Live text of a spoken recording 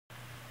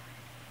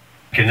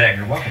Nick.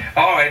 You're welcome.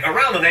 All right,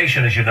 around the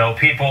nation, as you know,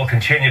 people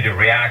continue to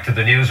react to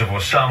the news of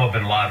Osama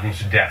bin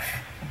Laden's death.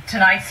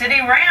 Tonight's City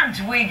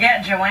Rant, we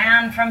get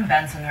Joanne from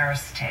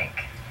Bensonhurst's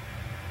take.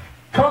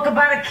 Talk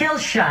about a kill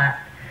shot.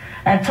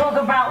 And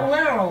talk about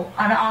literal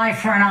an eye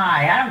for an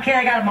eye. I don't care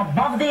they got him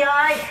above the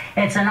eye.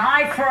 It's an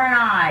eye for an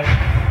eye.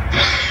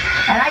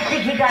 And I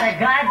think he got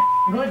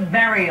a good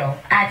burial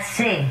at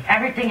sea.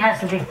 Everything has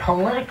to be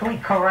politically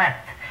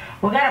correct.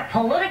 We got to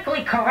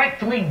politically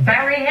correctly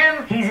bury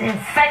him. He's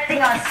infecting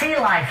our sea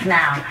life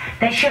now.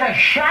 They should have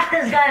shot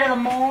this guy to the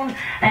moon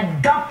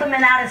and dumped him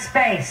in outer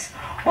space.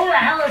 Who the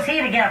hell is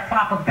he to get a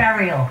proper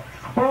burial?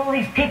 With all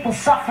these people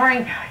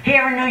suffering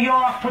here in New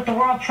York with the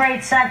World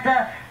Trade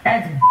Center,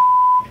 that's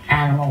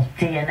animal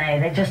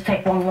DNA. They just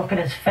take one look at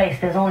his face.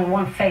 There's only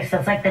one face.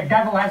 That's like the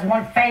devil has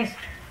one face.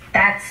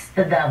 That's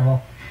the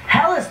devil.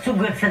 Hell is too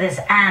good for this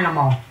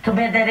animal. Too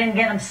bad they didn't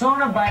get him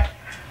sooner, but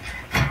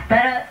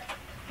better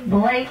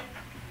late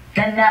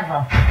than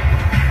never.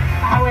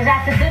 I was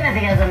at the dinner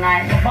the other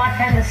night. The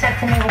bartender said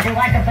to me, "Would you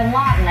like a bin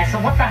Laden?" I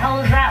said, "What the hell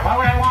is that? Why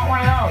would I want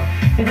one of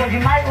those?" He goes, "You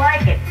might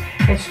like it.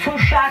 It's 2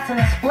 shots and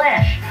a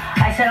splash."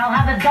 I said, "I'll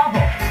have a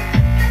double."